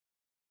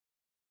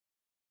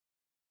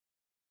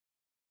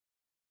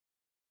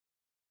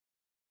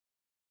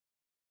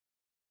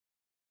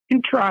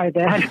can try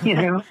that,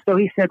 So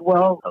he said,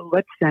 well,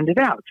 let's send it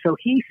out. So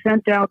he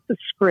sent out the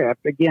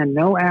script. Again,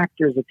 no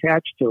actors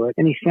attached to it.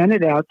 And he sent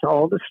it out to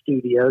all the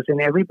studios,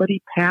 and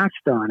everybody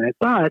passed on it.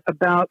 But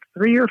about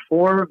 3 or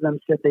 4 of them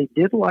said they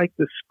did like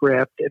the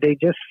script. They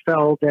just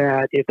felt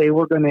that if they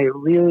were going to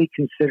really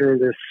consider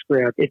this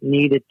script, it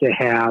needed to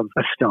have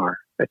a star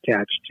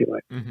attached to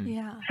it. Mm-hmm.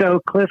 Yeah. So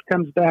Cliff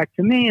comes back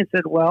to me and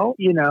said, well,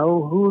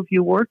 who have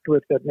you worked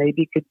with that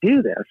maybe could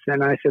do this?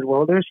 And I said,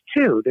 well, there's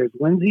 2. There's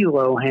Lindsay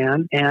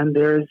Lohan and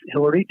there's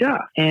Hilary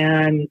Duff.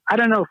 And I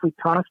don't know if we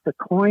tossed a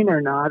coin or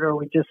not, or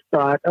we just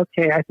thought,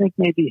 okay, I think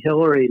maybe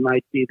Hilary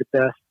might be the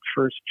best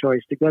first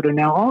choice to go to.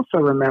 Now, also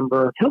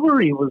remember,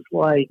 Hilary was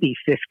like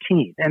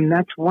 15. And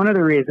that's one of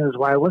the reasons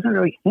why I wasn't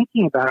really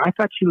thinking about it. I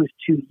thought she was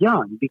too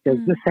young because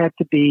this had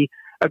to be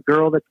a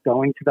girl that's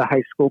going to the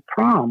high school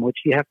prom, which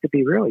you have to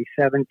be really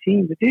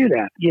 17 to do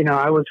that.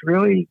 I was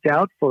really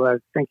doubtful. I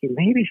was thinking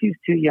maybe she's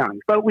too young.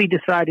 But we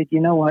decided,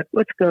 you know what,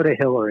 let's go to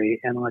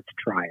Hilary and let's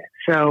try it.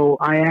 So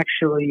I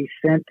actually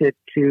sent it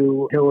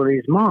to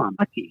Hilary's mom,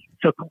 Lucky.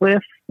 So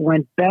Cliff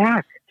went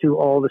back to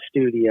all the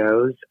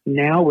studios,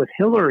 now with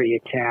Hilary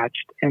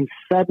attached, and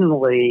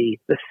suddenly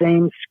the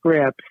same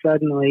script,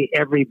 suddenly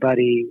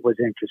everybody was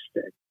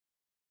interested.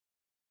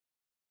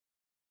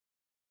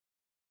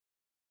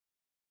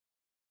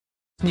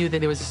 Knew that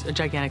there was a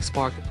gigantic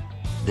spark.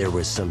 There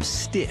was some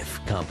stiff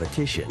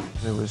competition.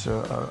 There was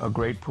a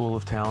great pool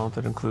of talent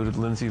that included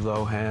Lindsay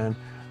Lohan,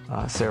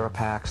 Sarah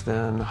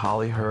Paxton,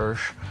 Holly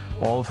Hirsch,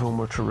 all of whom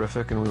were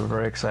terrific, and we were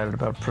very excited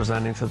about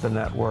presenting to the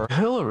network.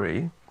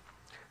 Hilary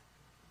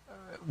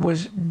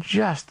was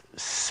just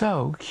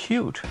so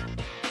cute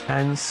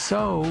and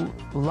so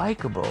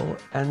likable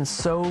and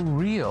so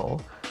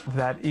real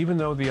that even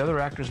though the other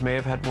actors may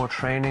have had more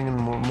training and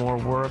more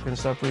work and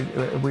stuff,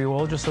 we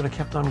all just sort of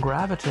kept on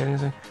gravitating and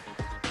saying,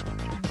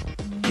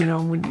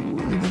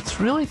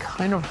 it's really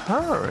kind of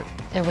her.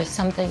 There was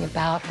something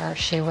about her.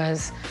 She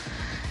was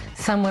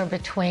somewhere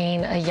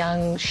between a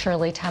young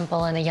Shirley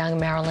Temple and a young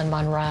Marilyn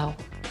Monroe.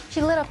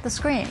 She lit up the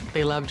screen.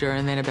 They loved her,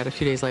 and then about a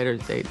few days later,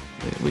 they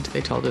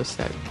told us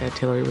that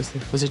Hilary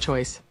was a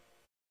choice.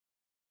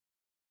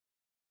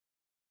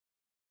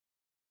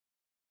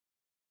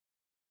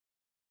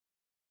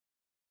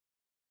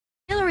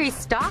 Hilary's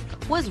stock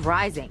was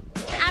rising.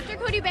 After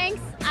Cody Banks,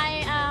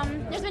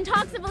 there's been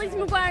talks of a Lizzie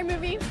McGuire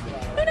movie.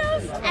 Who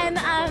knows? And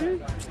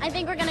I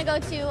think we're gonna go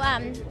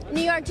to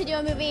New York to do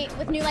a movie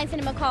with New Line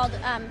Cinema called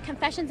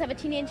Confessions of a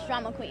Teenage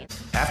Drama Queen.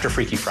 After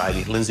Freaky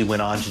Friday, Lindsay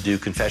went on to do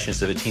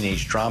Confessions of a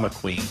Teenage Drama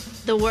Queen.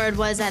 The word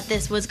was that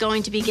this was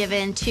going to be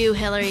given to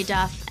Hilary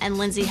Duff, and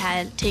Lindsay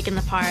had taken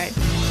the part.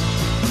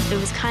 It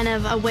was kind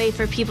of a way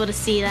for people to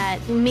see that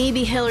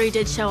maybe Hilary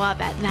did show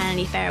up at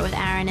Vanity Fair with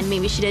Aaron, and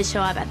maybe she did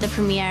show up at the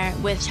premiere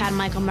with Chad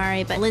Michael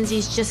Murray, but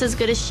Lindsay's just as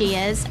good as she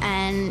is,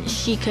 and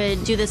she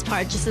could do this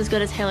part just as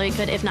good as Hilary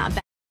could, if not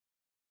better.